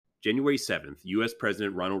January 7th, U.S.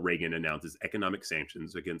 President Ronald Reagan announces economic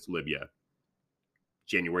sanctions against Libya.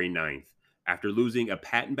 January 9th, after losing a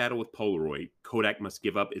patent battle with Polaroid, Kodak must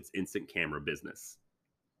give up its instant camera business.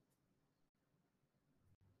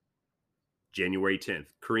 January 10th,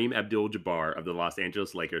 Kareem Abdul-Jabbar of the Los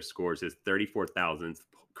Angeles Lakers scores his 34,000th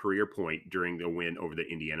career point during the win over the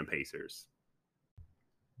Indiana Pacers.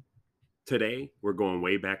 Today, we're going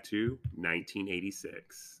way back to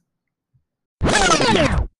 1986.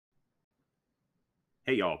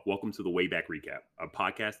 Hey y'all, welcome to the Way Back Recap, a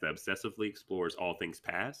podcast that obsessively explores all things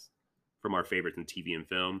past, from our favorites in TV and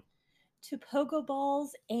film, to pogo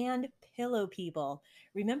balls and pillow people.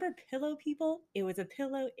 Remember pillow people? It was a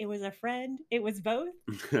pillow, it was a friend, it was both.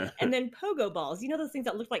 And then pogo balls. You know those things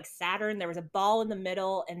that looked like Saturn? There was a ball in the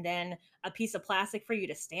middle and then a piece of plastic for you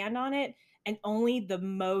to stand on it. And only the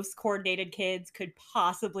most coordinated kids could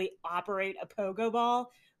possibly operate a pogo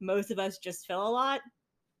ball. Most of us just fell a lot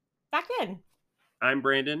back then. I'm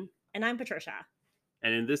Brandon. And I'm Patricia.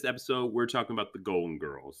 And in this episode, we're talking about the Golden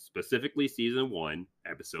Girls, specifically Season 1,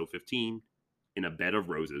 Episode 15, In a Bed of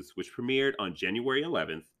Roses, which premiered on January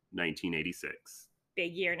 11th, 1986.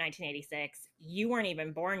 Big year, 1986. You weren't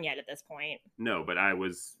even born yet at this point. No, but I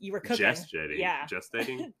was you were cooking. Gestating. Yeah.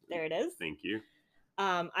 Gestating? There it is. Thank you.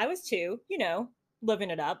 I was 2,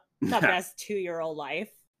 living it up. The best 2-year-old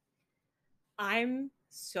life. I'm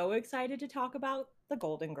so excited to talk about the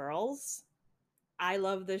Golden Girls. I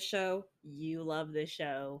love this show. You love this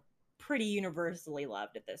show. Pretty universally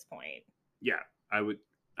loved at this point. Yeah, I would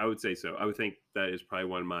say so. I would think that is probably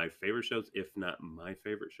one of my favorite shows, if not my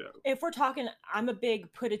favorite show. If we're talking, I'm a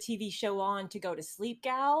big put a TV show on to go to sleep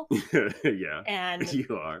gal. Yeah, and you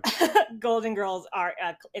are. Golden Girls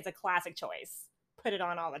it's a classic choice. Put it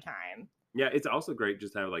on all the time. Yeah, it's also great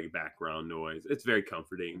just to have like background noise. It's very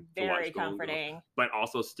comforting. Very comforting. But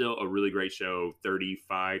also still a really great show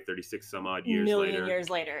 35, 36 some odd years Million years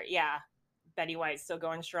later. Yeah. Betty White's still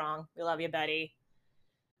going strong. We love you, Betty.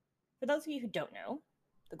 For those of you who don't know,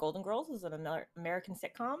 The Golden Girls is an American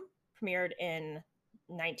sitcom. Premiered in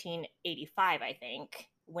 1985, I think.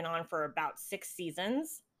 Went on for about 6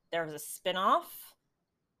 seasons. There was a spin-off.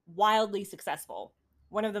 Wildly successful.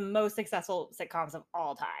 One of the most successful sitcoms of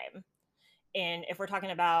all time. And if we're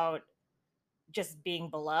talking about just being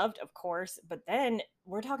beloved, of course, but then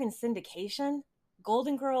we're talking syndication.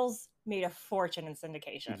 Golden Girls made a fortune in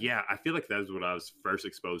syndication. Yeah, I feel like that was when I was first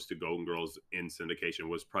exposed to Golden Girls in syndication,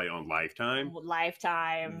 was probably on Lifetime.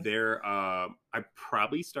 Lifetime. I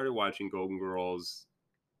probably started watching Golden Girls,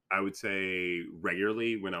 I would say,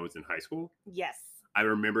 regularly when I was in high school. Yes. I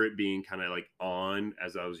remember it being kind of like on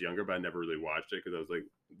as I was younger, but I never really watched it because I was like,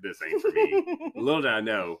 this ain't for me. Little did I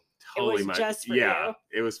know, totally it was just for you.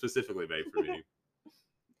 It was specifically made for me.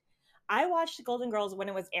 I watched Golden Girls when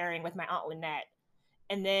it was airing with my Aunt Lynette.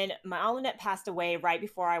 And then my Aunt Lynette passed away right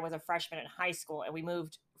before I was a freshman in high school. And we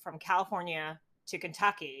moved from California to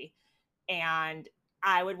Kentucky. And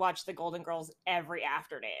I would watch the Golden Girls every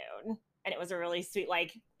afternoon. And it was a really sweet,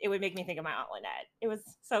 it would make me think of my Aunt Lynette.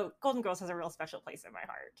 So Golden Girls has a real special place in my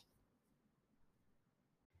heart.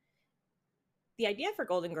 The idea for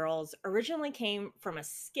Golden Girls originally came from a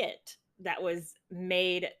skit that was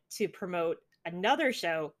made to promote another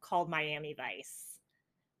show called Miami Vice.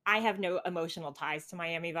 I have no emotional ties to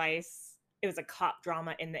Miami Vice. It was a cop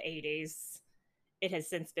drama in the 80s. It has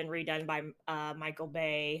since been redone by Michael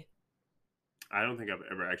Bay. I don't think I've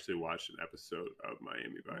ever actually watched an episode of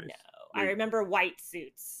Miami Vice. No, I remember white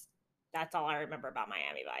suits. That's all I remember about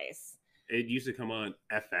Miami Vice. It used to come on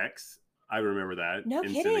FX. I remember that. No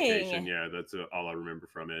in kidding. Syndication. Yeah, that's all I remember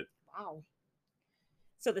from it. Wow.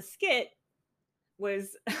 So the skit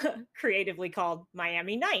was creatively called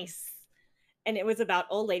Miami Nice. And it was about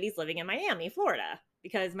old ladies living in Miami, Florida.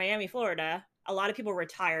 Because Miami, Florida, a lot of people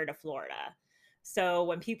retired to Florida. So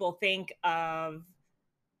when people think of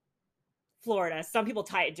Florida, some people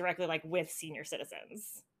tie it directly with senior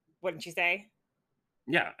citizens. Wouldn't you say?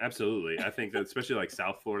 Yeah, absolutely. I think that especially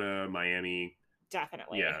South Florida, Miami.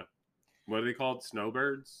 Definitely. Yeah. What are they called?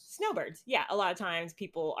 Snowbirds? Snowbirds. Yeah. A lot of times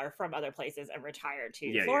people are from other places and retire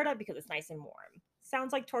to Florida because it's nice and warm.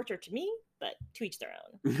 Sounds like torture to me, but to each their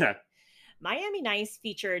own. Miami Nice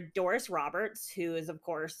featured Doris Roberts, who is, of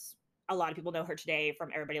course, a lot of people know her today from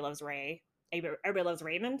Everybody Loves Raymond.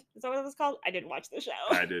 Is that what it was called? I didn't watch the show.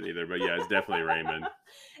 I didn't either, but yeah, it's definitely Raymond.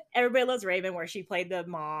 Everybody Loves Raymond, where she played the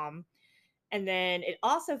mom. And then it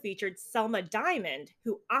also featured Selma Diamond,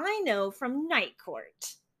 who I know from Night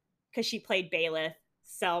Court, because she played bailiff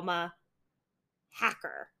Selma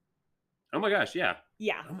Hacker. Oh my gosh, yeah.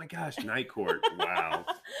 Yeah. Oh my gosh, Night Court. Wow.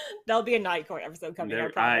 There'll be a Night Court episode coming, I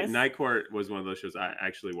promise. Night Court was one of those shows I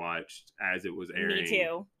actually watched as it was airing. Me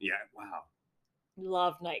too. Yeah, wow.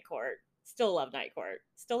 Love Night Court. Still love Night Court.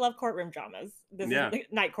 Still love courtroom dramas.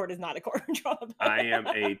 Night Court is not a courtroom drama. I am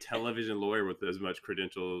a television lawyer with as much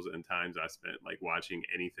credentials and times I spent like watching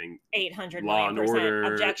anything 800 Law and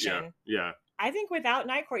Order. objection. Yeah. I think without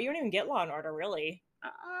Night Court, you don't even get Law and Order, really.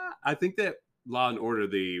 I think that Law and Order,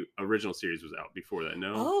 the original series, was out before that.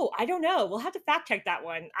 No. Oh, I don't know. We'll have to fact check that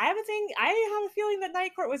one. I have a feeling that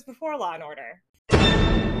Night Court was before Law and Order.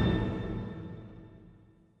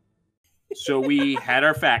 So we had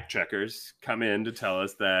our fact checkers come in to tell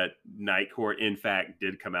us that Night Court, in fact,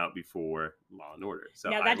 did come out before Law and Order.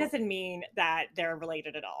 So now that doesn't mean that they're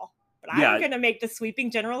related at all. But I'm going to make the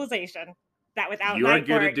sweeping generalization that without you Night are good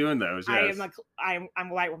Court, at doing those. Yes. I'm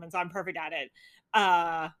a white woman, so I'm perfect at it.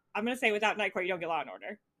 I'm going to say without Night Court, you don't get Law and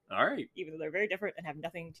Order. All right. Even though they're very different and have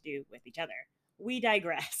nothing to do with each other. We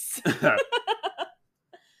digress.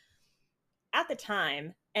 At the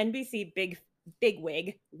time, NBC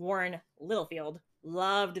bigwig Warren Littlefield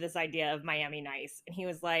loved this idea of Miami Nice, and he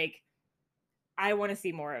was like, I want to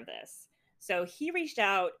see more of this. So he reached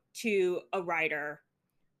out to a writer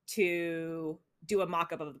to do a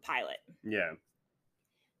mock-up of the pilot. Yeah.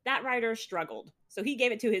 That writer struggled, so he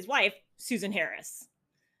gave it to his wife, Susan Harris,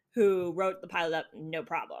 who wrote the pilot up no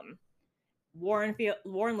problem. Warren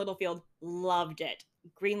Littlefield loved it.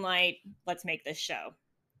 Green light, let's make this show.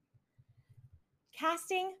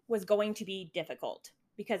 Casting was going to be difficult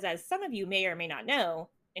because, as some of you may or may not know,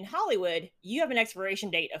 in Hollywood, you have an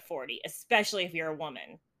expiration date of 40, especially if you're a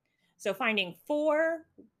woman. So finding 4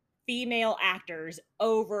 female actors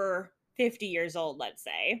over 50 years old, let's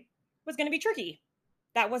say, was going to be tricky.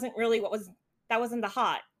 That wasn't the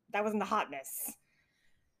hotness.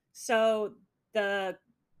 So the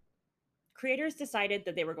creators decided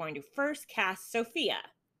that they were going to first cast Sophia,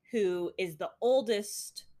 who is the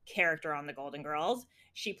oldest character on the Golden Girls.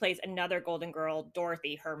 She plays another Golden Girl,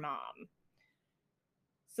 Dorothy, her mom.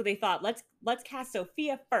 So they thought, let's cast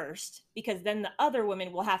Sophia first, because then the other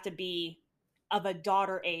women will have to be of a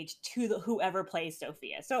daughter age to whoever plays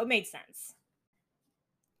Sophia. So it made sense.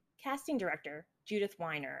 Casting director Judith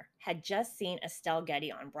Weiner had just seen Estelle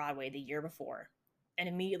Getty on Broadway the year before and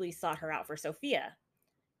immediately sought her out for Sophia.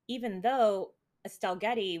 Even though Estelle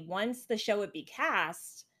Getty, once the show would be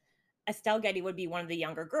cast, Estelle Getty would be one of the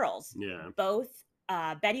younger girls. Yeah. Both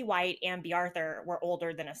Betty White and Bea Arthur were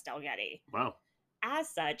older than Estelle Getty. Wow. As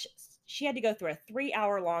such, she had to go through a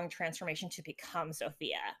 3-hour-long transformation to become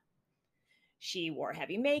Sophia. She wore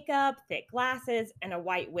heavy makeup, thick glasses, and a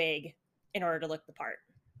white wig in order to look the part.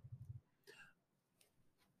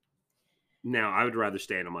 Now, I would rather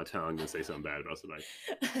stand on my tongue than say something bad about somebody.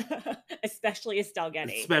 Especially Estelle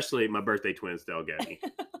Getty. Especially my birthday twin, Estelle Getty.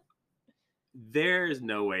 There is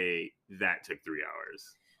no way that took 3 hours.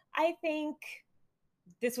 I think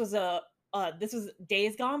this was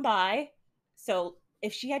days gone by. So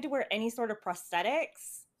if she had to wear any sort of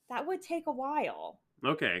prosthetics, that would take a while.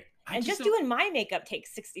 Okay. And just doing my makeup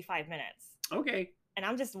takes 65 minutes. Okay. And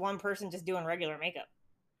I'm just one person just doing regular makeup.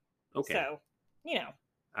 Okay. So,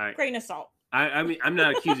 grain of salt. I mean, I'm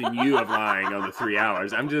not accusing you of lying on the 3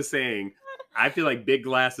 hours. I'm just saying, I feel like big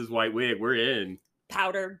glasses, white wig, we're in.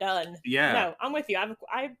 Powder, done. Yeah. No, I'm with you.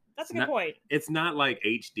 That's a good point. It's not like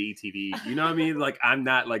HD TV. You know what I mean? Like, I'm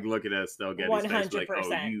not like looking at Estelle Getty's face like,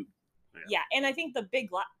 oh, you. Yeah, and I think the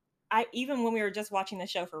even when we were just watching the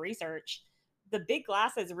show for research, the big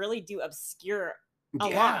glasses really do obscure a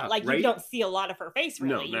lot. Like, right? You don't see a lot of her face,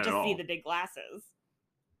 really. No, you just see the big glasses.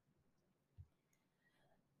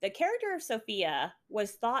 The character of Sophia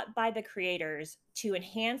was thought by the creators to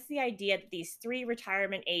enhance the idea that these 3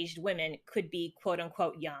 retirement-aged women could be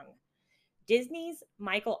quote-unquote young. Disney's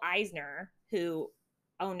Michael Eisner, who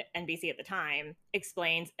owned NBC at the time,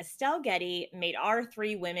 explains Estelle Getty made our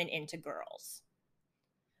 3 women into girls.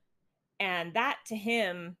 And that, to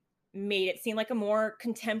him, made it seem like a more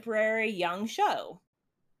contemporary young show.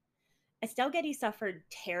 Estelle Getty suffered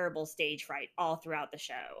terrible stage fright all throughout the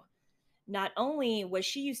show. Not only was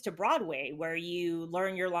she used to Broadway, where you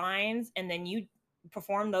learn your lines and then you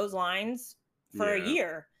perform those lines for a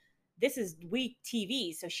year. This is week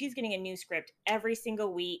TV, so she's getting a new script every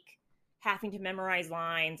single week, having to memorize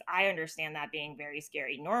lines. I understand that being very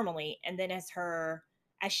scary normally. And then as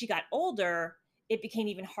she got older, it became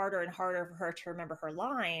even harder and harder for her to remember her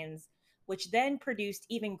lines, which then produced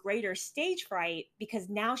even greater stage fright because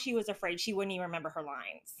now she was afraid she wouldn't even remember her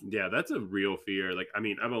lines. Yeah, that's a real fear. Like, I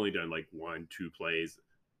mean, I've only done like 1-2 plays,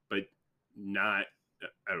 but not,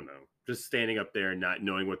 I don't know, just standing up there and not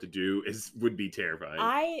knowing what to do would be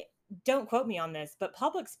terrifying. don't quote me on this, but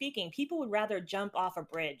public speaking, people would rather jump off a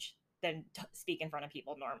bridge than speak in front of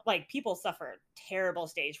people normal. Like, people suffer terrible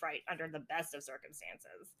stage fright under the best of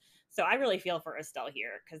circumstances. So I really feel for Estelle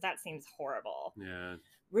here, because that seems horrible. Yeah.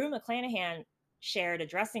 Rue McClanahan shared a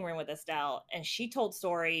dressing room with Estelle, and she told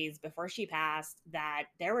stories before she passed that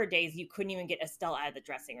there were days you couldn't even get Estelle out of the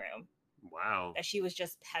dressing room. Wow. That she was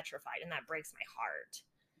just petrified, and that breaks my heart.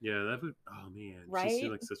 Yeah, that would. Oh man, right? She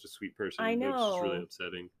seemed like such a sweet person. I know. Which is really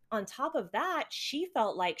upsetting. On top of that, she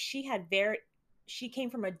felt like she came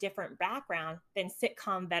from a different background than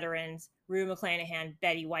sitcom veterans Rue McClanahan,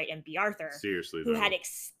 Betty White, and B. Arthur. Seriously, who had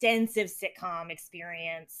extensive sitcom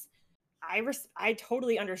experience. I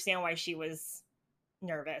totally understand why she was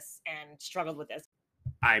nervous and struggled with this.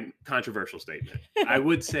 I'm controversial statement. I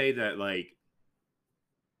would say that, like,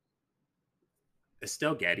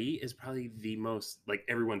 Estelle Getty is probably the most, like,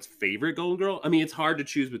 everyone's favorite Golden Girl. I mean, it's hard to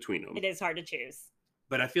choose between them. It is hard to choose.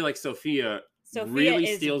 But I feel like Sophia really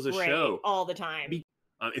steals the show all the time.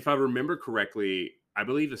 If I remember correctly, I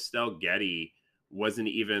believe Estelle Getty wasn't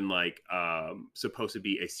even, like, supposed to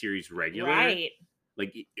be a series regular. Right.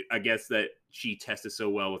 Like, I guess that she tested so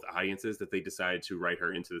well with audiences that they decided to write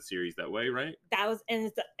her into the series that way, right? That was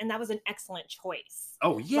an excellent choice.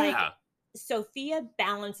 Oh, yeah. Like, Sophia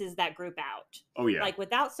balances that group out. Oh, yeah. Like,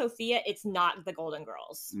 without Sophia, it's not the Golden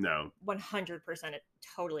Girls. No. 100%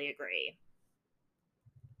 totally agree.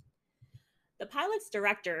 The pilot's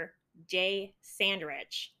director, Jay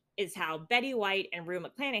Sandrich, is how Betty White and Rue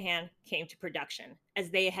McClanahan came to production,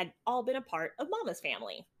 as they had all been a part of Mama's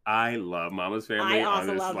Family. I love Mama's Family. I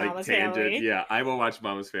also love Mama's Family. Yeah, I will watch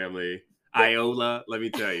Mama's Family. Iola, let me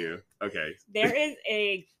tell you. Okay. There is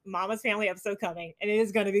a Mama's Family episode coming, and it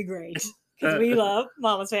is going to be great, because we love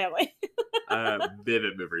Mama's Family.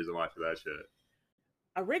 Vivid memories of watching that shit.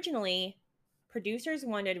 Originally, producers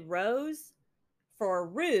wanted Rose for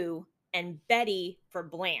Rue and Betty for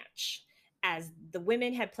Blanche, as the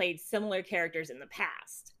women had played similar characters in the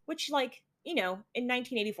past, which, like, you know, in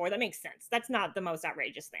 1984, that makes sense. That's not the most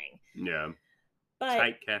outrageous thing. Yeah.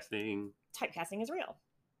 But Typecasting is real.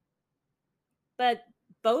 But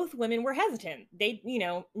both women were hesitant. They, you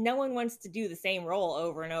know, no one wants to do the same role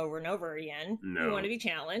over and over and over again. No. You want to be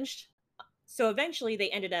challenged. So eventually they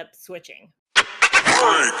ended up switching.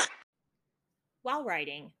 While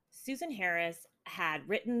writing, Susan Harris had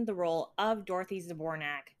written the role of Dorothy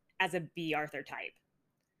Zbornak as a B. Arthur type.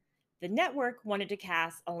 The network wanted to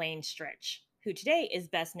cast Elaine Stritch, who today is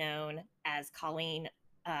best known as Colleen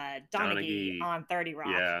Donaghy on 30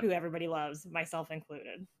 Rock, who everybody loves, myself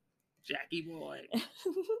included. Jackie boy.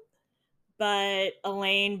 But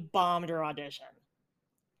Elaine bombed her audition.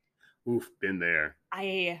 Oof, been there.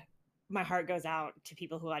 My heart goes out to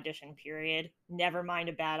people who audition, period. Never mind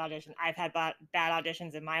a bad audition. I've had bad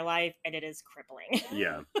auditions in my life, and it is crippling.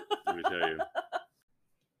 Yeah, let me tell you.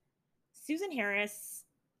 Susan Harris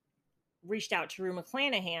reached out to Rue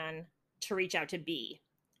McClanahan to reach out to B,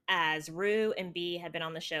 as Rue and B had been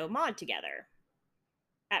on the show Maude together.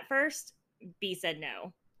 At first, B said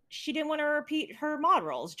no. She didn't want to repeat her Maude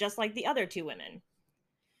roles, just like the other two women.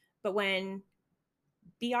 But when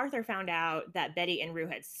B. Arthur found out that Betty and Rue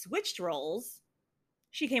had switched roles,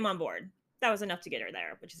 she came on board. That was enough to get her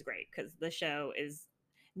there, which is great, because the show is...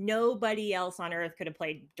 Nobody else on Earth could have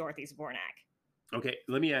played Dorothy Zbornak. Okay,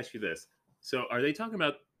 let me ask you this. So are they talking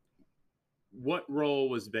about... What role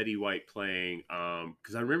was Betty White playing?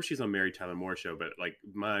 Because I remember she's on Mary Tyler Moore show, but, like,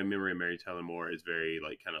 my memory of Mary Tyler Moore is very,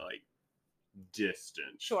 like, kind of, like,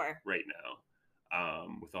 distant. Sure. Right now.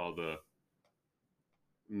 With all the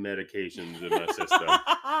medications in my system.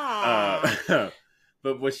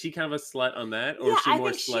 But was she kind of a slut on that? Or was she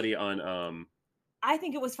more slutty on... I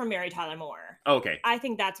think it was from Mary Tyler Moore. Oh, okay. I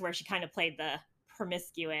think that's where she kind of played the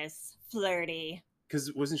promiscuous, flirty.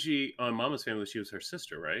 Because wasn't she on Mama's Family? She was her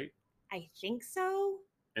sister, right? I think so.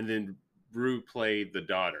 And then Rue played the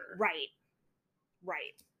daughter. Right.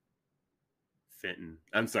 Fenton.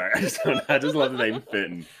 I'm sorry. I just love the name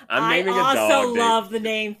Fenton. I'm naming a dog. I also love the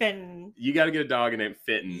name Fenton. You got to get a dog named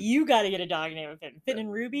Fenton. You got to get a dog named Fenton. Fenton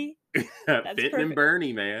and Ruby. Fenton and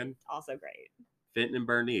Bernie, man. Also great. Fenton and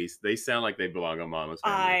Bernice. They sound like they belong on Mama's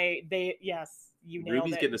Family. Yes, you nailed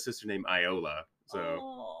Ruby's it. getting a sister named Iola. So.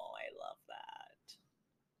 Oh, I love that.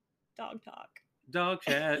 Dog talk. Dog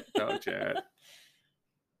chat. Dog chat.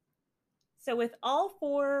 So with all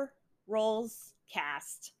 4 roles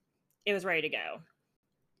cast, it was ready to go.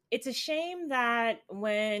 It's a shame that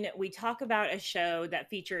when we talk about a show that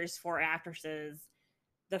features 4 actresses,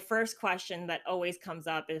 the first question that always comes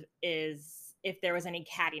up is if there was any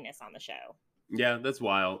cattiness on the show. Yeah, that's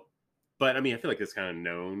wild. But I mean, I feel like it's kind of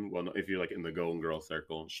known. Well, if you're like in the Golden Girl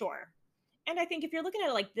circle. Sure. And I think if you're looking at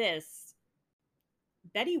it like this,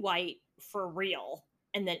 Betty White, for real,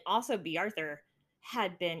 and then also B. Arthur,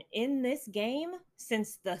 had been in this game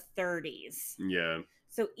since the 30s. Yeah.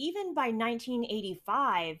 So even by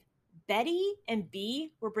 1985, Betty and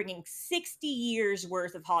B were bringing 60 years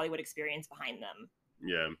worth of Hollywood experience behind them.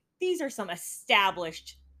 Yeah. These are some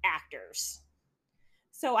established actors.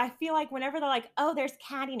 So I feel like whenever they're like, oh, there's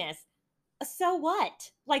cattiness, so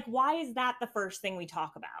what? Like, why is that the first thing we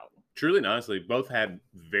talk about? Truly and honestly, both had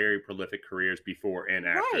very prolific careers before and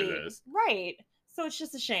after this. Right. So it's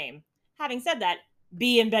just a shame. Having said that,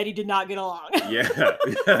 B and Betty did not get along.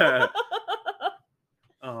 Yeah.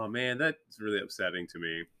 Oh man, that's really upsetting to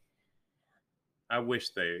me. I wish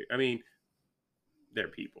I mean, they're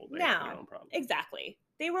people. They have their own problems. Exactly.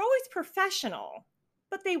 They were always professional,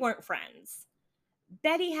 but they weren't friends.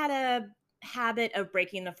 Betty had a habit of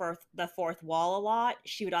breaking the fourth wall a lot.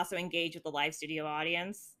 She would also engage with the live studio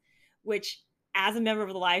audience, which, as a member of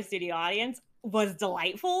the live studio audience, was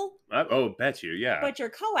delightful. Bet you, yeah. But your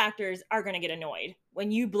co-actors are going to get annoyed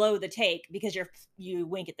when you blow the take because you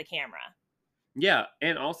wink at the camera. Yeah,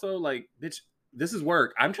 and also, like, bitch, this is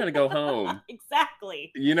work. I'm trying to go home.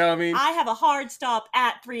 Exactly. You know what I mean? I have a hard stop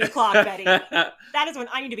at 3 o'clock, Betty. That is when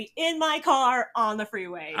I need to be in my car on the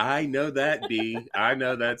freeway. I know that, B. I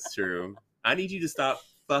know that's true. I need you to stop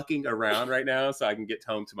fucking around right now so I can get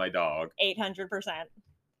home to my dog. 800%.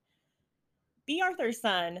 B. Arthur's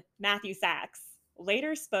son, Matthew Sachs,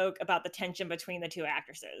 later spoke about the tension between the two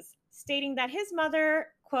actresses, stating that his mother,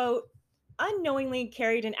 quote, unknowingly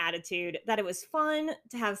carried an attitude that it was fun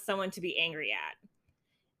to have someone to be angry at.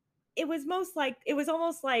 It was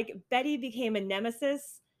almost like Betty became a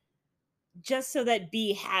nemesis just so that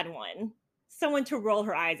B had one, someone to roll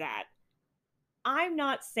her eyes at. I'm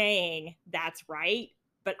not saying that's right,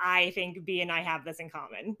 but I think B and I have this in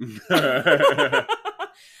common.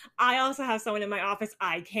 I also have someone in my office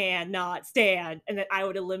I cannot stand and that I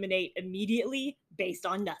would eliminate immediately based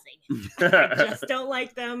on nothing. I just don't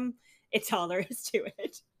like them. It's all there is to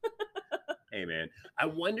it. Hey, man. I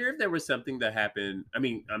wonder if there was something that happened. I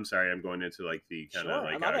mean, I'm sorry, I'm going into like the kind of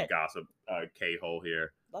like gossip K-hole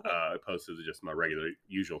here. Opposed to just my regular,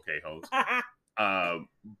 usual K-holes. But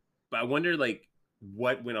I wonder, like,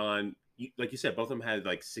 what went on. Like you said, both of them had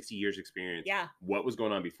like 60 years experience. Yeah. What was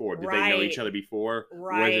going on before? Did they know each other before?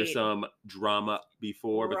 Right. Was there some drama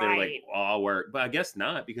before? But they were like, all work. But I guess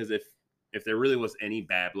not, because if there really was any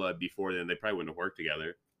bad blood before then, they probably wouldn't have worked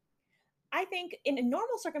together. I think in a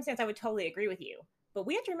normal circumstance, I would totally agree with you. But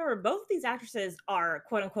we have to remember both of these actresses are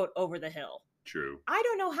quote unquote over the hill. True. I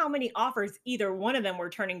don't know how many offers either one of them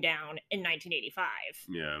were turning down in 1985.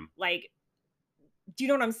 Yeah. Like, do you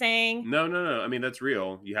know what I'm saying? No. I mean, that's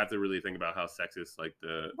real. You have to really think about how sexist like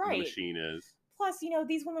the machine is. Plus,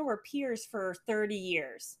 these women were peers for 30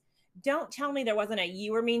 years. Don't tell me there wasn't a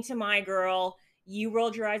you were mean to my girl, you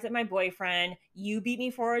rolled your eyes at my boyfriend, you beat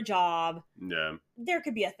me for a job. Yeah. There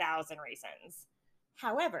could be 1,000 reasons.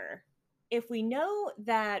 However, if we know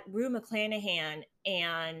that Rue McClanahan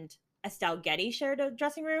and Estelle Getty shared a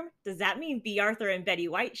dressing room, does that mean B. Arthur and Betty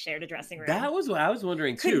White shared a dressing room? That was what I was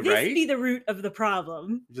wondering too, Could this right? be the root of the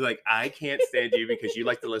problem? You're like, I can't stand you because you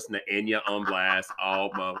like to listen to Enya on blast. I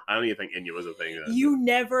don't even think Enya was a thing. You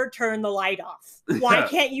never turn the light off. Why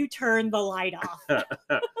can't you turn the light off?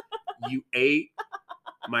 You ate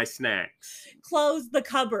my snacks. Close the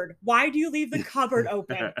cupboard. Why do you leave the cupboard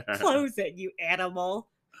open? Close it, you animal.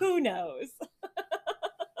 Who knows?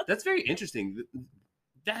 That's very interesting.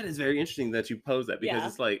 That is very interesting that you pose that, because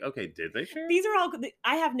it's like, okay, did they share? These are all,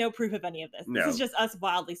 I have no proof of any of this. No. This is just us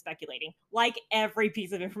wildly speculating, like every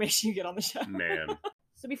piece of information you get on the show. Man.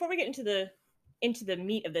 So before we get into the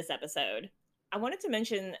meat of this episode, I wanted to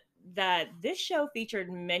mention that this show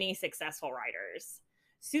featured many successful writers.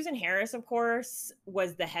 Susan Harris, of course,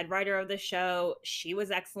 was the head writer of the show. She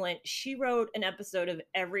was excellent. She wrote an episode of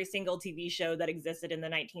every single TV show that existed in the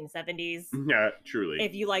 1970s. Yeah, truly.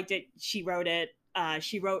 If you liked it, she wrote it.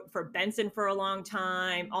 She wrote for Benson for a long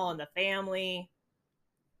time, All in the Family.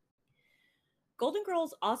 Golden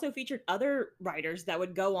Girls also featured other writers that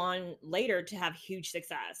would go on later to have huge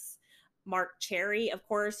success. Mark Cherry, of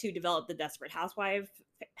course, who developed the Desperate Housewife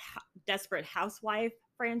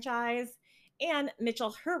franchise, and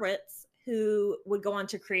Mitchell Hurwitz, who would go on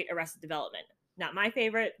to create Arrested Development. Not my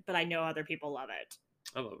favorite, but I know other people love it.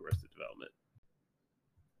 I love Arrested Development.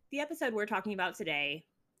 The episode we're talking about today,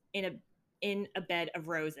 In a Bed of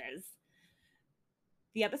Roses.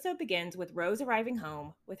 The episode begins with Rose arriving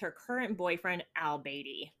home with her current boyfriend, Al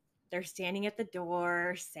Beatty. They're standing at the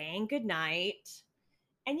door, saying goodnight,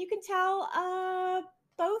 and you can tell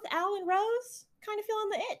both Al and Rose kind of feeling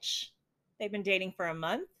the itch. They've been dating for a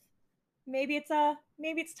month. maybe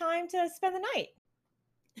it's time to spend the night.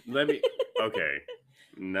 Let me. Okay,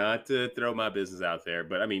 not to throw my business out there,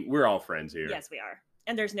 but I mean, we're all friends here. Yes, we are.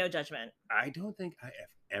 And there's no judgment. I don't think I have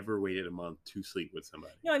ever waited a month to sleep with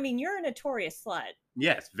somebody. No, I mean, you're a notorious slut.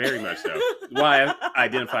 Yes, very much so. Why I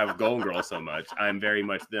identify with Golden Girls so much. I'm very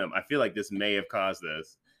much them. I feel like this may have caused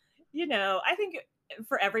this. You know, I think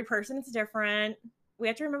for every person it's different. We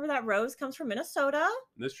have to remember that Rose comes from Minnesota,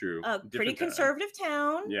 That's true. a pretty conservative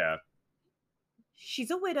town. Yeah. She's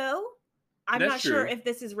a widow. I'm That's not sure true. if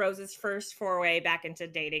this is Rose's first foray back into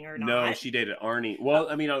dating or not. No, she dated Arnie. Well,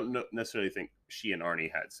 I mean, I don't necessarily think she and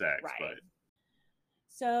Arnie had sex, Right. but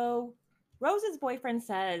So Rose's boyfriend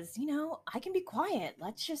says, you know, I can be quiet.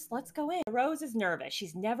 Let's go in. Rose is nervous.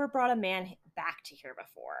 She's never brought a man back to here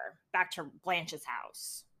before, back to Blanche's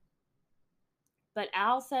house. But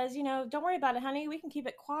Al says, you know, don't worry about it, honey. We can keep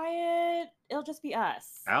it quiet. It'll just be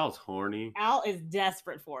us. Al's horny. Al is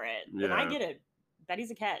desperate for it. Yeah. And I get it.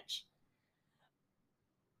 Betty's a catch.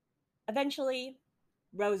 Eventually,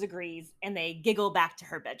 Rose agrees and they giggle back to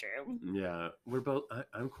her bedroom. Yeah. We're both,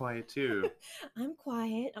 I'm quiet too. I'm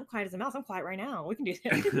quiet. I'm quiet as a mouse. I'm quiet right now. We can do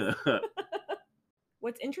this.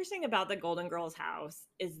 What's interesting about the Golden Girls house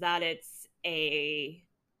is that it's a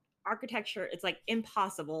architecture, it's like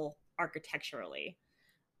impossible architecturally.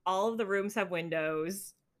 All of the rooms have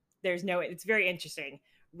windows. It's very interesting.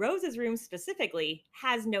 Rose's room specifically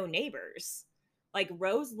has no neighbors. Like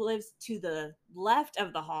Rose lives to the left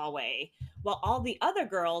of the hallway, while all the other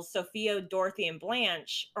girls, Sophia, Dorothy, and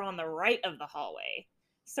Blanche, are on the right of the hallway.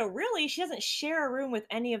 So really, she doesn't share a room with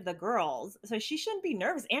any of the girls. So she shouldn't be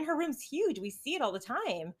nervous. And her room's huge. We see it all the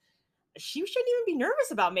time. She shouldn't even be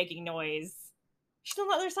nervous about making noise. She's on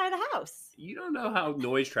the other side of the house. You don't know how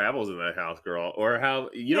noise travels in that house, girl, or how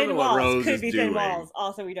you don't Thin know what walls. Rose Could is be doing. thin walls.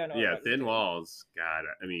 Also, we don't know. Yeah, thin walls. God,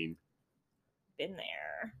 I mean, been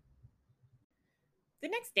there. The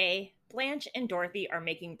next day, Blanche and Dorothy are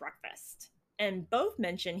making breakfast, and both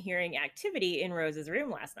mention hearing activity in Rose's room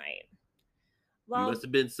last night. Well, must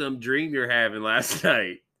have been some dream you're having last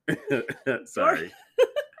night. Sorry.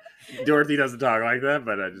 Dorothy doesn't talk like that,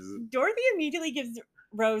 but Dorothy immediately gives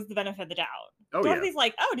Rose the benefit of the doubt. Oh, Dorothy's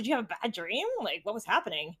like, oh, did you have a bad dream? Like, what was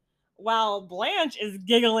happening? While Blanche is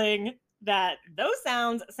giggling that those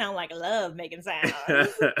sounds sound like love making sounds.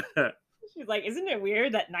 She's like, isn't it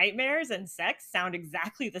weird that nightmares and sex sound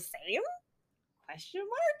exactly the same? Question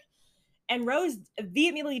mark. And Rose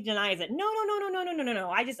vehemently denies it. No.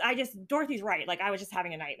 I just, Dorothy's right. Like, I was just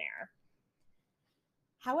having a nightmare.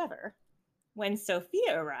 However, when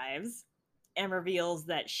Sophia arrives and reveals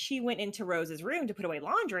that she went into Rose's room to put away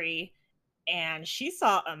laundry, and she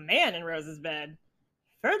saw a man in Rose's bed.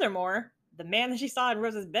 Furthermore, the man that she saw in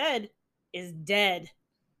Rose's bed is dead.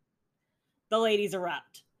 The ladies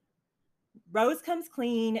erupt. Rose comes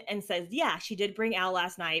clean and says, yeah, she did bring Al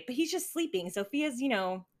last night, but he's just sleeping. Sophia's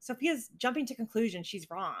jumping to conclusions she's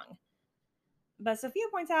wrong. But Sophia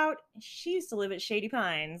points out she used to live at Shady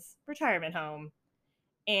Pines retirement home.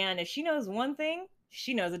 And if she knows one thing,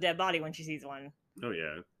 she knows a dead body when she sees one. Oh,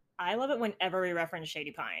 yeah. I love it whenever we reference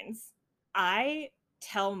Shady Pines. I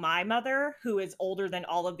tell my mother, who is older than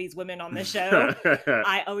all of these women on this show,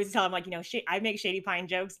 I always tell them, like, you know, I make Shady Pine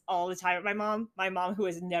jokes all the time with my mom who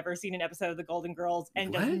has never seen an episode of the Golden Girls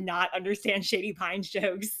and does not understand Shady Pine's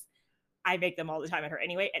jokes. I make them all the time at her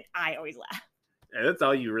anyway, and I always laugh. Yeah, that's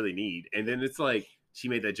all you really need. And then it's like, she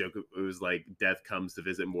made that joke, it was like, death comes to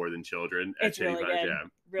visit more than children. It's really good. Yeah.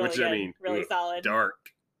 Really which, good. I mean, really solid. Dark.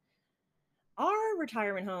 Our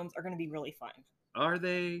retirement homes are going to be really fun. Are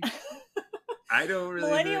they? I don't really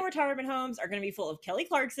Millennial retirement homes are going to be full of Kelly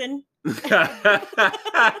Clarkson and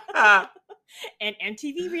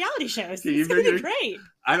MTV reality shows. It's going to be great.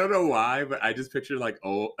 I don't know why, but I just picture like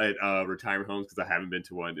retirement homes because I haven't been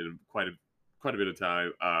to one in quite a bit of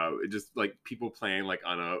time. Just like people playing like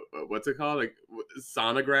on a what's it called, like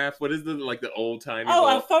sonograph. What is the old timey?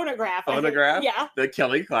 Oh, a phonograph. Phonograph. Yeah. The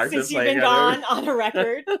Kelly Clarkson. Since you've been gone on a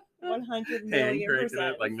record, 100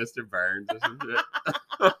 million%. Like Mr. Burns or some shit.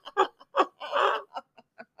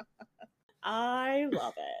 I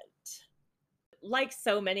love it. Like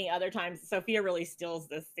so many other times, Sophia really steals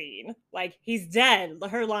this scene. Like, he's dead.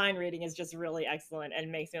 Her line reading is just really excellent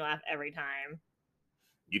and makes me laugh every time.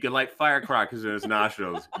 You can light firecrackers in his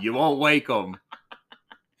nostrils. You won't wake him.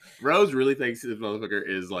 Rose really thinks this motherfucker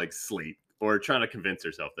is like sleep or trying to convince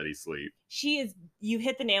herself that he's asleep. You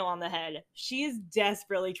hit the nail on the head. She is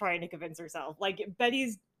desperately trying to convince herself. Like,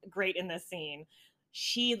 Betty's great in this scene.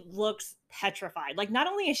 She looks petrified. Like, not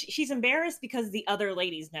only is she's embarrassed because the other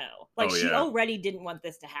ladies know. Like, she already didn't want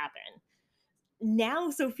this to happen. Now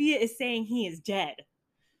Sophia is saying he is dead.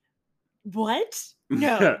 What?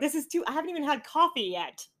 No, this is too. I haven't even had coffee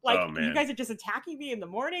yet. Like, Oh, you man. guys are just attacking me in the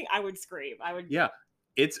morning. I would scream. I would. Yeah.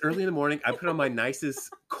 It's early in the morning. I put on my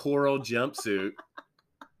nicest coral jumpsuit.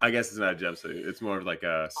 I guess it's not a jumpsuit. It's more of like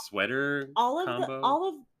a sweater combo.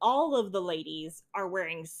 All of the ladies are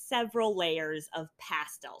wearing several layers of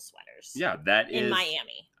pastel sweaters Yeah, that in is.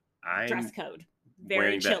 Miami. Dress I'm code. Very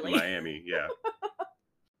wearing that in chilly. Miami. Yeah.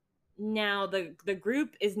 Now the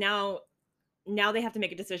group is now they have to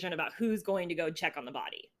make a decision about who's going to go check on the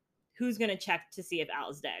body. Who's going to check to see if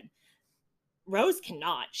Al's dead? Rose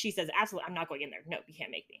cannot. She says, absolutely, I'm not going in there. No, you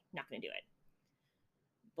can't make me. Not going to do it.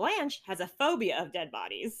 Blanche has a phobia of dead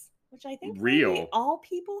bodies, which I think maybe all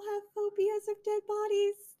people have phobias of dead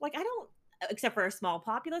bodies. Like, I don't, except for a small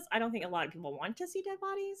populace, I don't think a lot of people want to see dead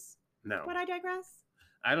bodies. No. But I digress.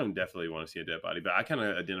 I don't definitely want to see a dead body, but I kind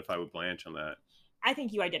of identify with Blanche on that. I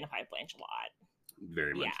think you identify with Blanche a lot.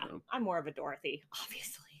 Very much so. I'm more of a Dorothy,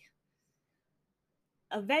 obviously.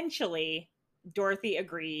 Eventually, Dorothy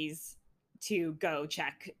agrees to go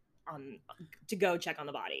check on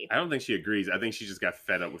the body. I don't think she agrees. I think she just got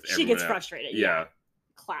fed up with everyone. She gets else. frustrated. Yeah.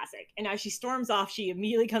 Classic. And as she storms off, she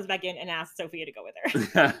immediately comes back in and asks Sophia to go with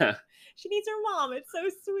her. She needs her mom. It's so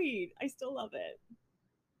sweet. I still love it.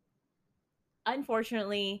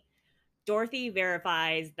 Unfortunately, Dorothy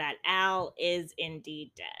verifies that Al is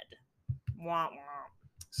indeed dead. Wah, wah.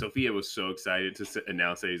 Sophia was so excited to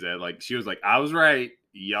announce that he's dead. Like, she was like, I was right.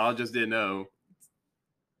 Y'all just didn't know.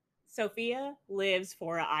 Sophia lives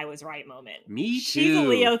for a I was right moment. Me too. She's a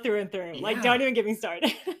Leo through and through. Yeah. Like, don't even get me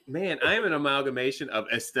started. Man, I am an amalgamation of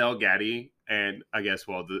Estelle Getty and, I guess,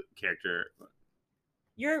 well, the character.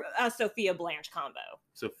 You're a Sophia Blanche combo.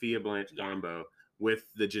 Sophia Blanche combo with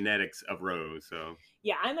the genetics of Rose. So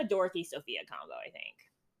yeah, I'm a Dorothy Sophia combo, I think.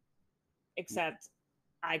 Except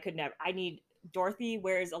I could never. I need. Dorothy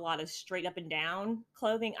wears a lot of straight up and down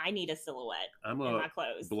clothing. I need a silhouette in my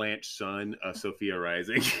clothes. Blanche son of Sophia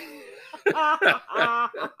Rising. I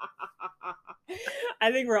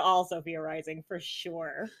think we're all Sophia Rising for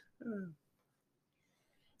sure.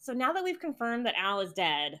 So now that we've confirmed that Al is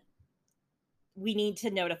dead, we need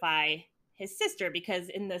to notify his sister, because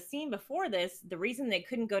in the scene before this, the reason they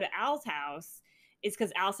couldn't go to Al's house is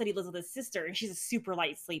because Al said he lives with his sister and she's a super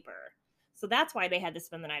light sleeper. So that's why they had to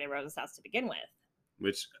spend the night at Rose's house to begin with.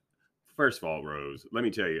 Which, first of all, Rose, let me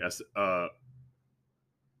tell you, as a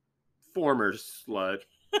former slut,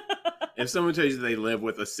 if someone tells you they live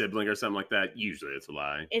with a sibling or something like that, usually it's a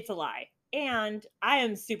lie. It's a lie. And I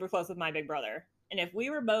am super close with my big brother. And if we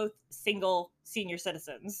were both single senior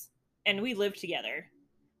citizens and we lived together,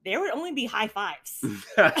 there would only be high fives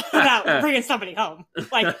about bringing somebody home.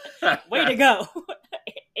 Like, way to go.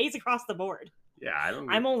 A's across the board. Yeah,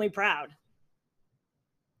 I'm only proud.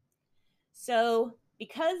 So,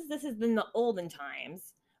 because this is in the olden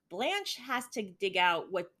times, Blanche has to dig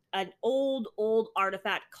out what an old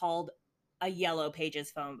artifact called a Yellow Pages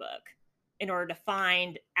phone book in order to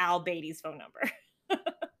find Al Beatty's phone number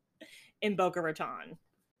in Boca Raton.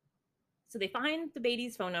 So they find the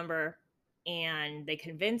Beatty's phone number and they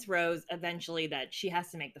convince Rose eventually that she has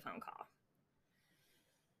to make the phone call.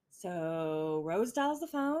 So Rose dials the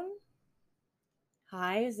phone.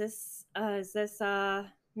 Hi, is this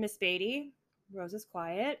Miss Beatty? Rose is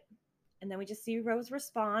quiet. And then we just see Rose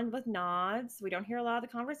respond with nods. We don't hear a lot of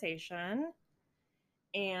the conversation.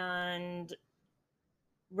 And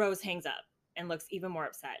Rose hangs up and looks even more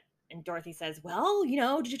upset. And Dorothy says, well,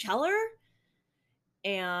 did you tell her?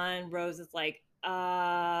 And Rose is like,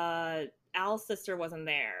 Al's sister wasn't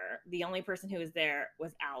there. The only person who was there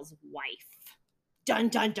was Al's wife. Dun,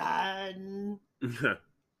 dun, dun.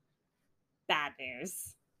 Bad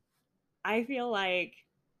news. I feel like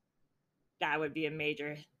that would be a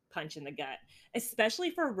major punch in the gut, especially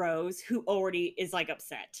for Rose, who already is like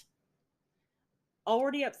upset.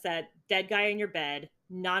 Already upset, dead guy in your bed.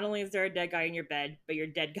 Not only is there a dead guy in your bed, but your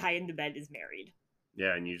dead guy in the bed is married.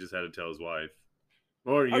 Yeah, and you just had to tell his wife.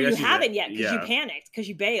 Or you haven't yet because you panicked, because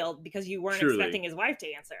you bailed, because you weren't expecting his wife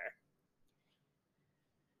to answer.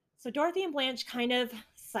 So Dorothy and Blanche kind of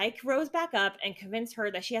psych Rose back up and convince her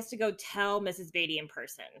that she has to go tell Mrs. Beatty in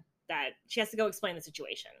person, that she has to go explain the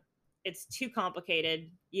situation. It's too complicated.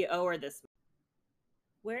 You owe her this.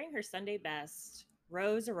 Wearing her Sunday best,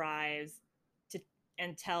 Rose arrives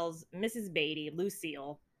and tells Mrs. Beatty,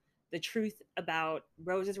 Lucille, the truth about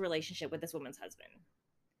Rose's relationship with this woman's husband.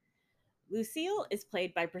 Lucille is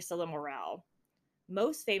played by Priscilla Morel,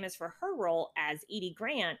 most famous for her role as Edie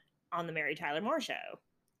Grant on The Mary Tyler Moore Show,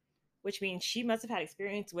 which means she must have had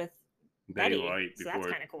experience with Betty Betty. White So that's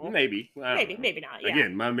before. kind of cool. Maybe. I don't know. Maybe not. Yeah.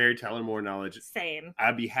 Again, my Mary Tyler Moore knowledge, Same.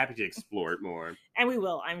 I'd be happy to explore it more. And we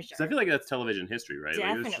will, I'm sure. Because I feel like that's television history, right? Like, it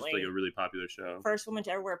was just Definitely. like a really popular show. First woman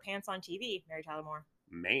to ever wear pants on TV, Mary Tyler Moore.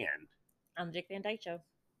 Man. On the Dick Van Dyke Show.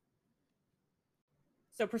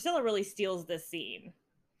 So Priscilla really steals this scene.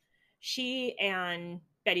 She and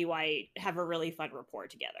Betty White have a really fun rapport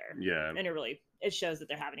together. Yeah. And it shows that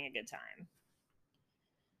they're having a good time.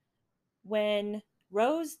 When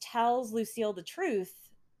Rose tells Lucille the truth,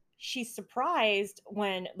 she's surprised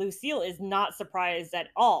when Lucille is not surprised at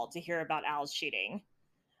all to hear about Al's cheating.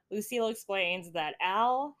 Lucille explains that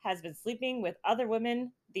Al has been sleeping with other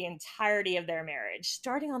women the entirety of their marriage,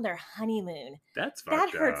 starting on their honeymoon. That's that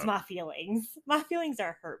fucked hurts up. my feelings. My feelings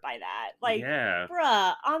are hurt by that. Like, yeah.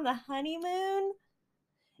 bruh, on the honeymoon?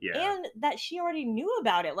 Yeah. And that she already knew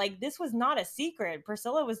about it. Like, this was not a secret.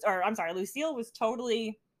 Lucille was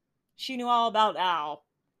totally, she knew all about Al.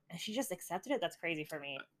 And she just accepted it. That's crazy for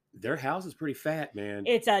me. Their house is pretty fat, man.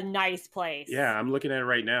 It's a nice place. Yeah, I'm looking at it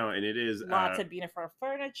right now, and it is lots of beautiful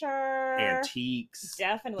furniture, antiques.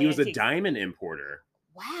 Definitely, he was antiques. a diamond importer.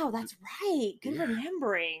 Wow, that's right. Good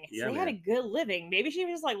remembering. So they had a good living. Maybe she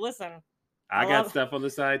was just like, listen, I got stuff on the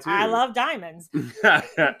side too. I love diamonds. Maybe they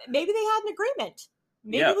had an agreement.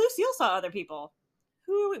 Maybe Lucille saw other people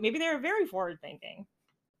maybe they were very forward thinking.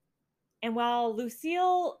 And while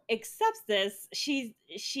Lucille accepts this,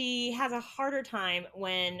 she has a harder time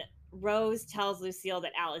when Rose tells Lucille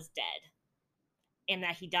that Al is dead and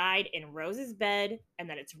that he died in Rose's bed and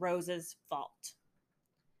that it's Rose's fault.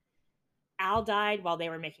 Al died while they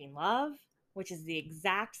were making love, which is the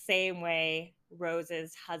exact same way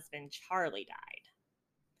Rose's husband Charlie died.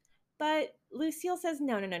 But Lucille says,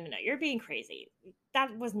 no, you're being crazy.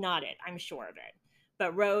 That was not it. I'm sure of it.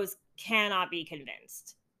 But Rose cannot be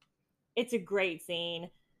convinced. It's a great scene.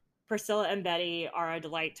 Priscilla and Betty are a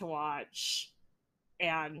delight to watch.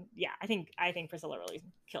 And yeah, I think Priscilla really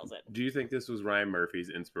kills it. Do you think this was Ryan Murphy's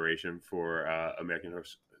inspiration for American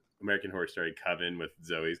Horror Story Coven with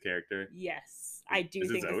Zoe's character? Yes, I do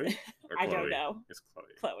think. Zoe? Or I don't know. It's Chloe.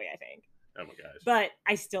 Chloe, I think. Oh my gosh! But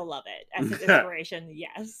I still love it as his inspiration.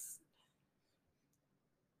 Yes.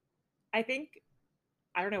 I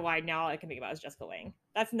don't know why now all I can think about is Jessica Lange.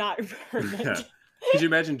 That's not perfect. Could you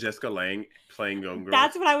imagine Jessica Lange playing Golden Girls?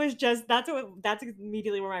 That's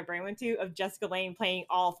immediately where my brain went to, of Jessica Lange playing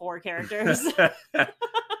all four characters.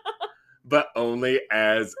 But only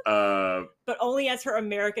as her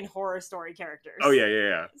American Horror Story characters. Oh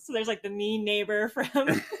yeah. So there's like the mean neighbor from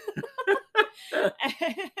and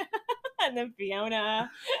then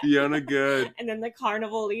Fiona Good. And then the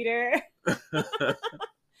carnival leader. I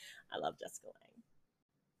love Jessica Lange.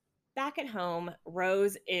 Back at home,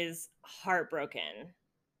 Rose is heartbroken.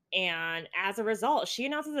 And as a result, she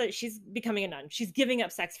announces that she's becoming a nun. She's giving up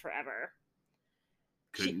sex forever.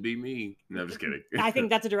 Couldn't be me. No, I'm just kidding. I think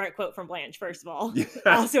that's a direct quote from Blanche, first of all.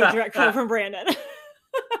 Also a direct quote from Brandon.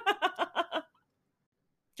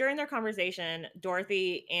 During their conversation,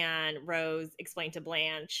 Dorothy and Rose explained to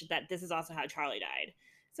Blanche that this is also how Charlie died.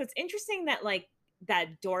 So it's interesting that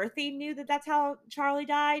that Dorothy knew that that's how Charlie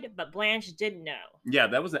died, but Blanche didn't know. Yeah,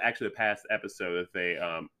 that was actually a past episode that they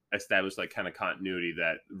established kind of continuity,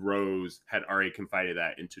 that Rose had already confided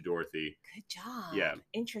that into Dorothy. Good job. Yeah.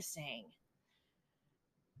 Interesting.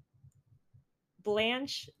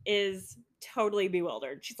 Blanche is totally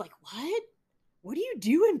bewildered. She's like, what? What do you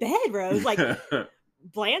do in bed, Rose?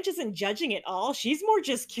 Blanche isn't judging at all. She's more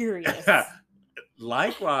just curious.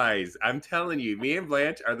 Likewise, I'm telling you, me and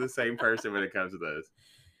Blanche are the same person when it comes to this.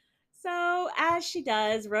 So, as she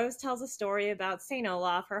does, Rose tells a story about St.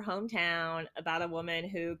 Olaf, her hometown, about a woman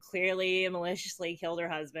who clearly and maliciously killed her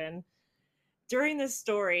husband. During this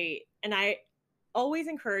story, and I always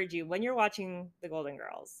encourage you, when you're watching The Golden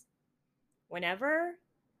Girls, whenever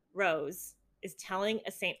Rose is telling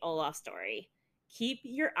a St. Olaf story, keep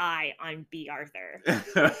your eye on B. Arthur.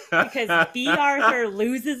 Because B. Arthur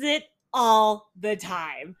loses it all the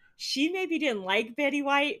time. She maybe didn't like Betty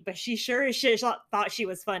White, but she sure as shit thought she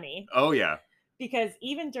was funny. Oh, yeah. Because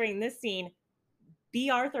even during this scene, B.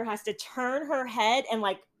 Arthur has to turn her head and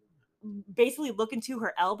basically look into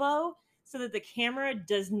her elbow so that the camera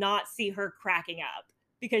does not see her cracking up,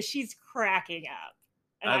 because she's cracking up.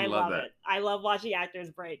 And I love it. I love watching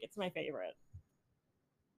actors break. It's my favorite.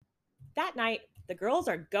 That night, the girls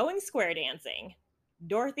are going square dancing.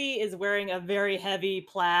 Dorothy is wearing a very heavy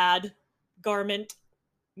plaid garment,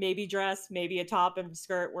 maybe dress, maybe a top and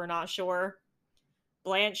skirt, we're not sure.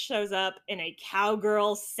 Blanche shows up in a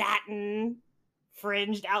cowgirl satin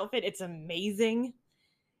fringed outfit. It's amazing.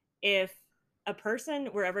 If a person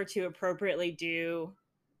were ever to appropriately do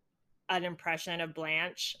an impression of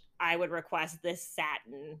Blanche, I would request this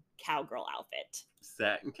satin cowgirl outfit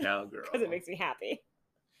Satin cowgirl. because it makes me happy.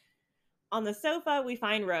 On the sofa, we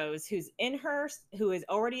find Rose, who is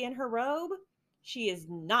already in her robe. She is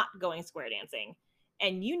not going square dancing.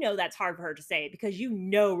 And you know that's hard for her to say because you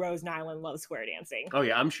know Rose Nyland loves square dancing. Oh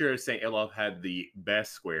yeah, I'm sure St. Olaf had the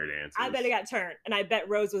best square dances. I bet it got turned, and I bet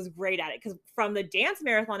Rose was great at it because from the dance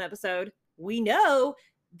marathon episode, we know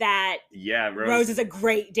that Rose is a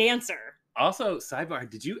great dancer. Also, sidebar,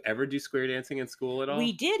 did you ever do square dancing in school at all?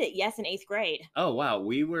 We did it, yes, in 8th grade. Oh, wow.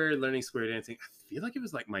 We were learning square dancing. I feel like it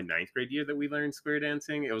was like my 9th grade year that we learned square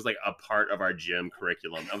dancing. It was like a part of our gym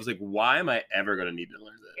curriculum. I was like, why am I ever going to need to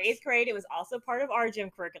learn this? 8th grade, it was also part of our gym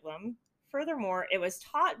curriculum. Furthermore, it was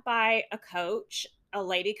taught by a coach, a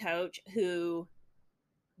lady coach, who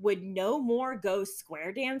would no more go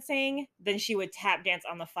square dancing than she would tap dance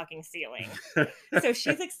on the fucking ceiling. So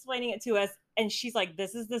she's explaining it to us, and she's like,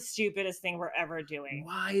 this is the stupidest thing we're ever doing.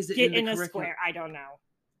 Why is it Get in a square? I don't know.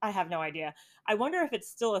 I have no idea. I wonder if it's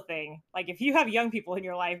still a thing. Like, if you have young people in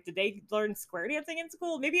your life, did they learn square dancing in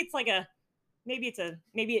school? Maybe it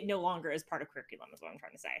no longer is part of curriculum, is what I'm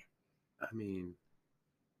trying to say. I mean,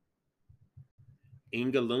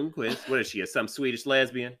 Inga Lundqvist, what is she, some Swedish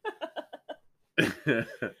lesbian?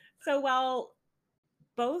 So while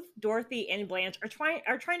both Dorothy and Blanche are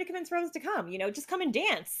trying to convince Rose to come, just come and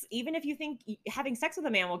dance. Even if you think having sex with a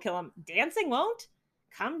man will kill him, dancing won't.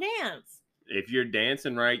 Come dance. If you're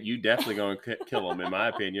dancing right, you definitely going to kill him, in my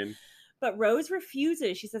opinion. But Rose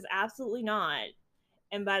refuses. She says absolutely not.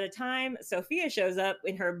 And by the time Sophia shows up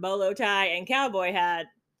in her bolo tie and cowboy hat,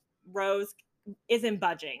 Rose isn't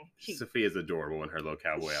budging. Sophia's adorable in her little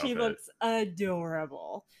cowboy outfit. She looks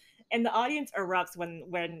adorable. And the audience erupts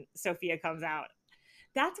when Sophia comes out.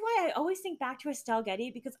 That's why I always think back to Estelle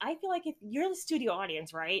Getty, because I feel like if you're the studio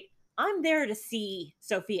audience, right, I'm there to see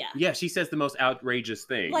Sophia. Yeah, she says the most outrageous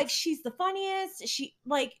things. Like, she's the funniest.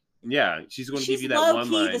 Yeah, she's going to give you that one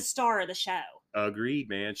line. She's the star of the show. Agreed,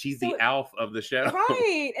 man. She's the Alf of the show.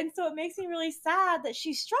 Right. And so it makes me really sad that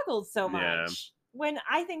she struggled so much when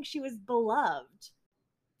I think she was beloved.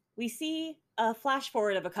 We see a flash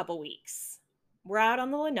forward of a couple weeks. We're out on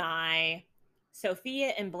the lanai.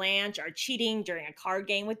 Sophia and Blanche are cheating during a card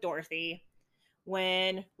game with Dorothy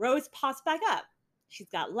when Rose pops back up. She's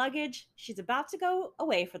got luggage. She's about to go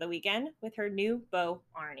away for the weekend with her new beau,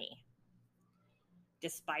 Arnie.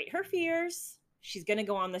 Despite her fears, she's going to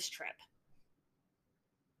go on this trip.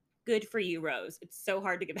 Good for you, Rose. It's so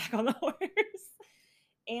hard to get back on the horse.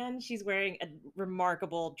 And she's wearing a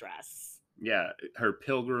remarkable dress. Yeah, her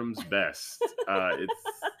pilgrim's best.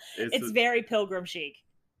 It's very pilgrim chic,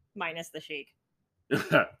 minus the chic.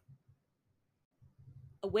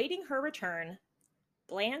 Awaiting her return,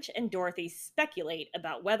 Blanche and Dorothy speculate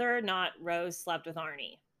about whether or not Rose slept with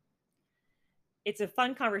Arnie. It's a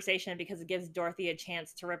fun conversation because it gives Dorothy a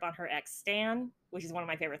chance to rip on her ex Stan, which is one of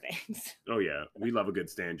my favorite things. Oh yeah, we love a good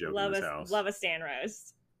Stan joke in this house. Love a Stan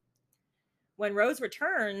roast. When Rose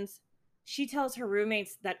returns, she tells her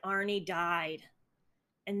roommates that Arnie died.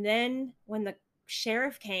 And then when the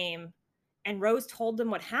sheriff came and Rose told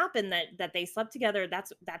them what happened, that they slept together,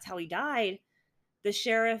 that's how he died, the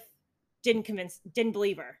sheriff didn't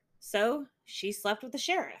believe her. So she slept with the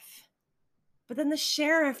sheriff. But then the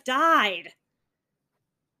sheriff died.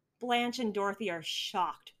 Blanche and Dorothy are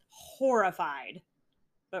shocked, horrified.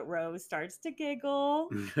 But Rose starts to giggle.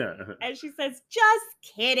 And she says, just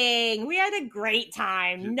kidding. We had a great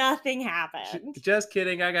time. Nothing happened. Just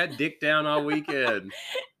kidding. I got dick down all weekend.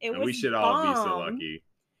 We should all be so lucky.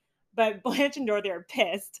 But Blanche and Dorothy are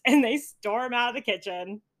pissed. And they storm out of the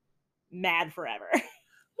kitchen, mad forever.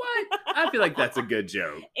 What? I feel like that's a good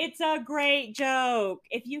joke. It's a great joke.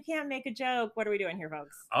 If you can't make a joke, what are we doing here,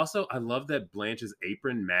 folks? Also, I love that Blanche's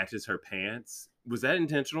apron matches her pants. Was that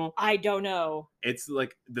intentional? I don't know. It's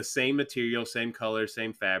like the same material, same color,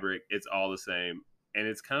 same fabric. It's all the same. And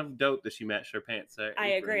it's kind of dope that she matched her pants. I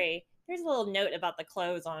agree. Here's a little note about the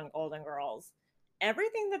clothes on Golden Girls.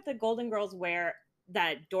 Everything that the Golden Girls wear,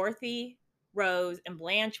 that Dorothy, Rose, and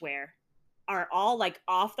Blanche wear, are all like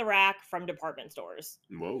off the rack from department stores.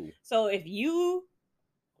 Whoa. So if you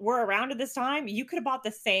were around at this time, you could have bought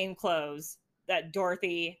the same clothes that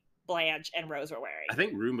Dorothy, Blanche, and Rose were wearing. I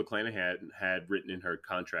think Rue McClanahan had written in her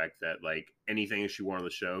contract that like anything she wore on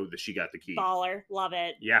the show that she got to keep. Baller. Love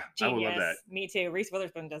it. Yeah, Genius. I would love that. Me too. Reese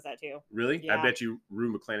Witherspoon does that too. Really? Yeah. I bet you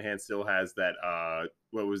Rue McClanahan still has that,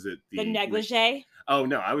 what was it? The negligee? Oh,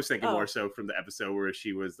 no. I was thinking more so from the episode where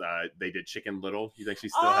she was, they did Chicken Little. You think she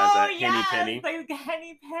still has that? Yes, Henny Penny?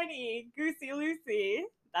 Henny Penny. Goosey Lucy.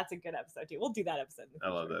 That's a good episode too. We'll do that episode. I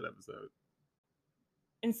love that episode.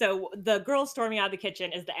 And so the girl storming out of the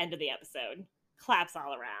kitchen is the end of the episode. claps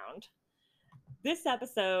all around. This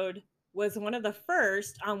episode was one of the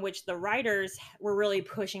first on which the writers were really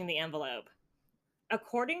pushing the envelope.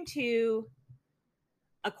 According to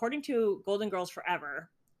Golden Girls Forever,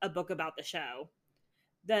 a book about the show,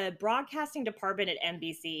 the broadcasting department at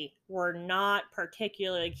NBC were not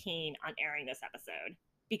particularly keen on airing this episode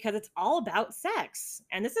because it's all about sex.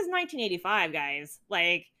 And this is 1985, guys.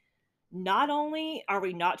 Like, not only are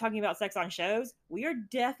we not talking about sex on shows, we are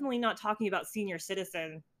definitely not talking about senior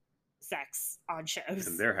citizen sex on shows.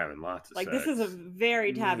 And they're having lots of like, sex. this is a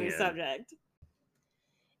very taboo Man. subject.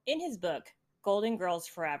 In his book, Golden Girls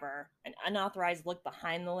Forever, an unauthorized look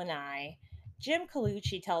behind the lanai, Jim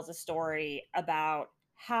Colucci tells a story about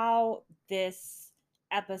how this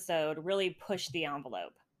episode really pushed the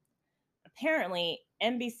envelope. Apparently,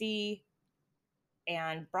 NBC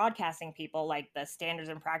and broadcasting people, like the standards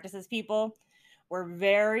and practices people, were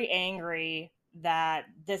very angry that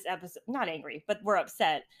this episode, not angry, but were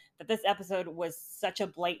upset that this episode was such a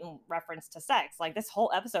blatant reference to sex. Like, this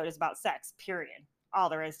whole episode is about sex, period. All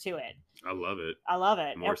there is to it. I love it. I love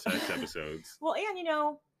it. More sex episodes. Well, and you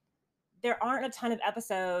know, there aren't a ton of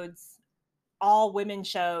episodes, all women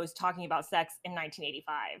shows talking about sex in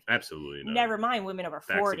 1985. Absolutely not. Never mind women over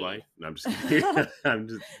Facts 40. of life? No, I'm just kidding. I'm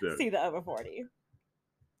just See the over 40.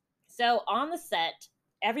 So on the set,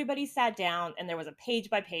 everybody sat down and there was a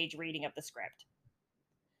page-by-page reading of the script.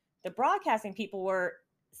 The broadcasting people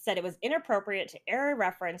said it was inappropriate to air a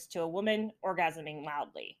reference to a woman orgasming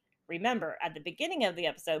loudly. Remember, at the beginning of the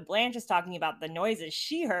episode, Blanche is talking about the noises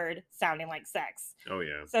she heard sounding like sex. Oh,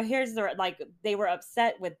 yeah. So here's they were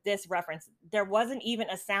upset with this reference. There wasn't even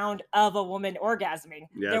a sound of a woman orgasming.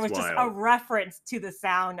 Yeah, there was wild. just a reference to the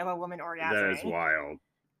sound of a woman orgasming. That is wild.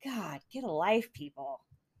 God, get a life, people.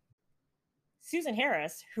 Susan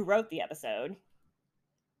Harris, who wrote the episode,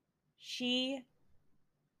 she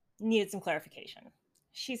needed some clarification.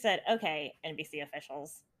 She said, okay, NBC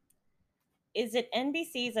officials, is it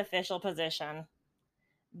NBC's official position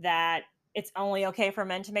that it's only okay for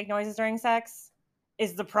men to make noises during sex?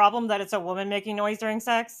 Is the problem that it's a woman making noise during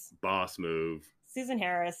sex? Boss move. Susan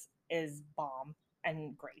Harris is bomb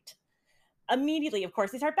and great. Immediately, of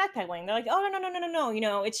course, they start backpedaling. They're like, oh, no. You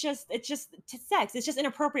know, it's just sex. It's just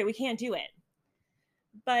inappropriate. We can't do it.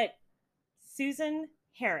 But Susan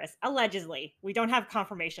Harris, allegedly, we don't have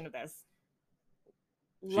confirmation of this.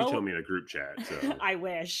 She told me in a group chat. So I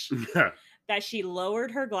wish. That she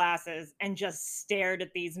lowered her glasses and just stared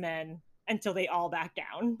at these men until they all backed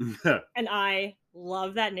down. And I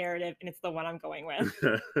love that narrative, and it's the one I'm going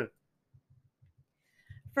with.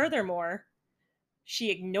 Furthermore,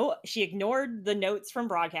 she ignored the notes from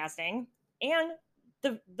broadcasting, and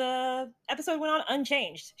the episode went on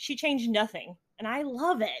unchanged. She changed nothing, and I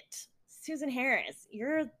love it. Susan Harris,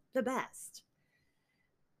 you're the best.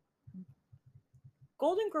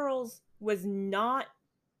 Golden Girls was not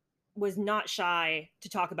shy to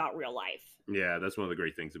talk about real life. Yeah, that's one of the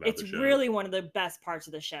great things about the show. It's really one of the best parts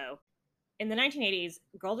of the show. In the 1980s,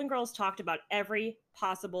 Golden Girls talked about every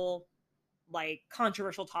possible,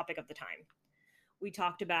 controversial topic of the time. We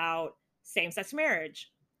talked about same-sex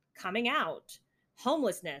marriage, coming out,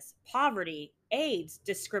 homelessness, poverty, AIDS,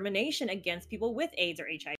 discrimination against people with AIDS or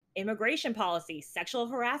HIV, immigration policy, sexual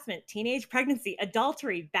harassment, teenage pregnancy,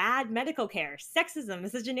 adultery, bad medical care, sexism,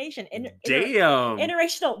 miscegenation,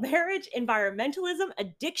 interracial marriage, environmentalism,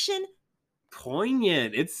 addiction.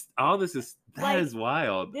 Poignant. That is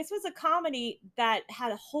wild. This was a comedy that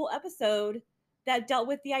had a whole episode that dealt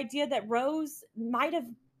with the idea that Rose might have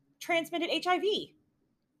transmitted HIV.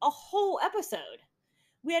 A whole episode.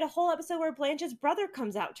 We had a whole episode where Blanche's brother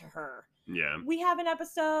comes out to her. Yeah. We have an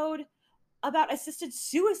episode about assisted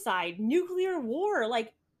suicide, nuclear war,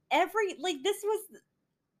 this was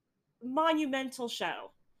monumental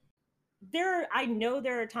show. I know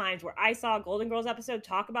there are times where I saw a Golden Girls episode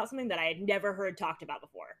talk about something that I had never heard talked about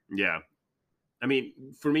before. Yeah. I mean,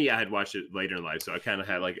 for me, I had watched it later in life, so I kind of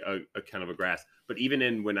had a kind of a grasp. But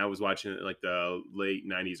even when I was watching it the late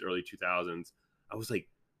 90s, early 2000s, I was like,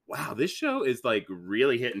 wow, this show is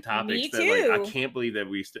really hitting topics Me that too. I can't believe that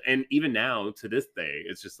and even now to this day,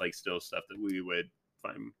 it's just still stuff that we would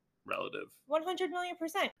find relative. 100 million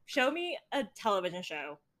 %. Show me a television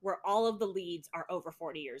show where all of the leads are over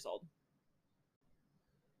 40 years old.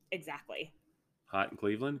 Exactly. Hot in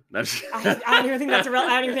Cleveland? I don't even think that's I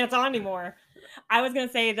don't even think that's on anymore. I was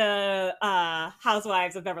gonna say the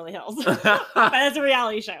Housewives of Beverly Hills, but it's a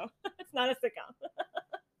reality show. It's not a sitcom.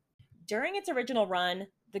 During its original run,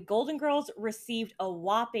 the Golden Girls received a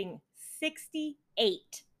whopping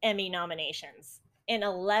 68 Emmy nominations and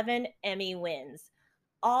 11 Emmy wins.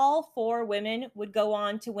 All 4 women would go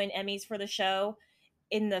on to win Emmys for the show,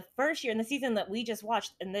 in the first year, in the season that we just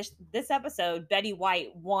watched, in this episode, Betty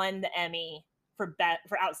White won the Emmy for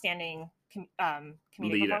outstanding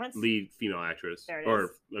comedic performance. Lead female actress. There it or,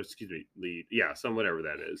 is. excuse me, lead. Yeah, whatever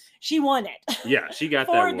that is. She won it. Yeah, she got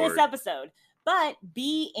that for award. this episode. But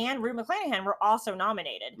Bea and Rue McClanahan were also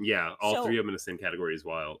nominated. Yeah, all three of them in the same category as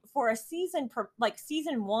well. For a season,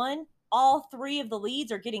 season 1, all 3 of the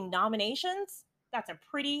leads are getting nominations. That's a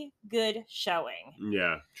pretty good showing.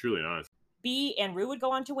 Yeah, truly honest. Bea and Rue would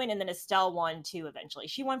go on to win, and then Estelle won too eventually.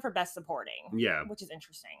 She won for Best Supporting. Yeah. Which is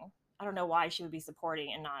interesting. I don't know why she would be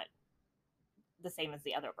supporting and not the same as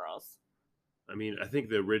the other girls. I mean, I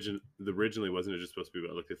think originally wasn't it just supposed to be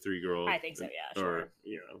about like the 3 girls? I think so, yeah, sure. Or,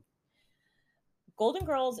 you know. Golden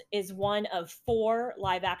Girls is one of 4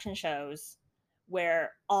 live action shows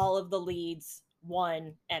where all of the leads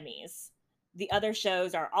won Emmys. The other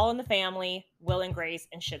shows are All in the Family, Will and Grace,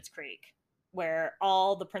 and Schitt's Creek, where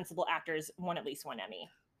all the principal actors won at least one Emmy.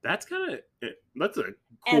 That's a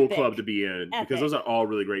cool club to be in because those are all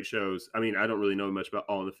really great shows. I mean, I don't really know much about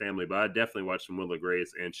All in the Family, but I definitely watched some Will and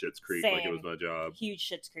Grace and Schitt's Creek like it was my job. Huge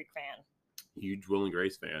Schitt's Creek fan. Huge Will and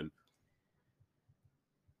Grace fan.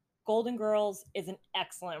 Golden Girls is an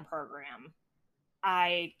excellent program.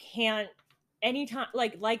 I can't anytime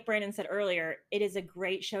like Brandon said earlier, it is a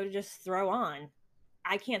great show to just throw on.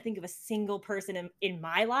 I can't think of a single person in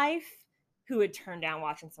my life who would turn down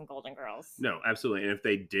watching some Golden Girls. No, absolutely. And if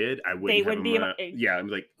they did, I wouldn't have them. Yeah, I'm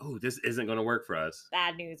like, oh, this isn't going to work for us.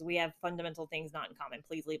 Bad news. We have fundamental things not in common.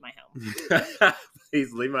 Please leave my home.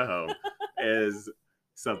 Please leave my home is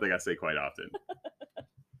something I say quite often.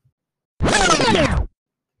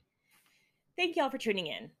 Thank you all for tuning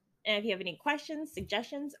in. And if you have any questions,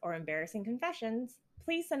 suggestions, or embarrassing confessions,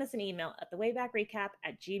 please send us an email at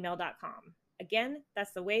thewaybackrecap@gmail.com. Again,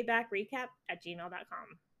 that's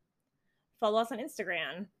thewaybackrecap@gmail.com. Follow us on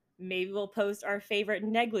Instagram. Maybe we'll post our favorite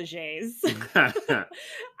negligees.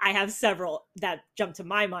 I have several that jump to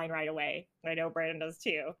my mind right away. I know Brandon does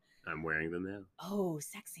too. I'm wearing them now. Oh,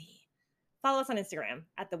 sexy. Follow us on Instagram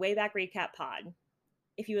at thewaybackrecappod.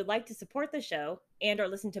 If you would like to support the show and or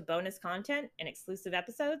listen to bonus content and exclusive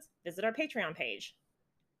episodes, visit our Patreon page.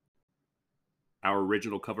 Our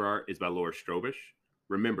original cover art is by Laura Strobish.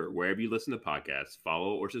 Remember, wherever you listen to podcasts,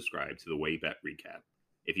 follow or subscribe to The Way Back Recap.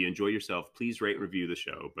 If you enjoy yourself, please rate and review the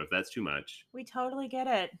show. But if that's too much, we totally get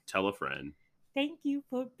it. Tell a friend. Thank you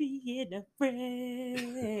for being a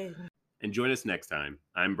friend. And join us next time.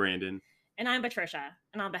 I'm Brandon. And I'm Patricia.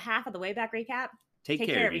 And on behalf of The Way Back Recap, take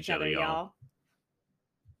care of each other, y'all.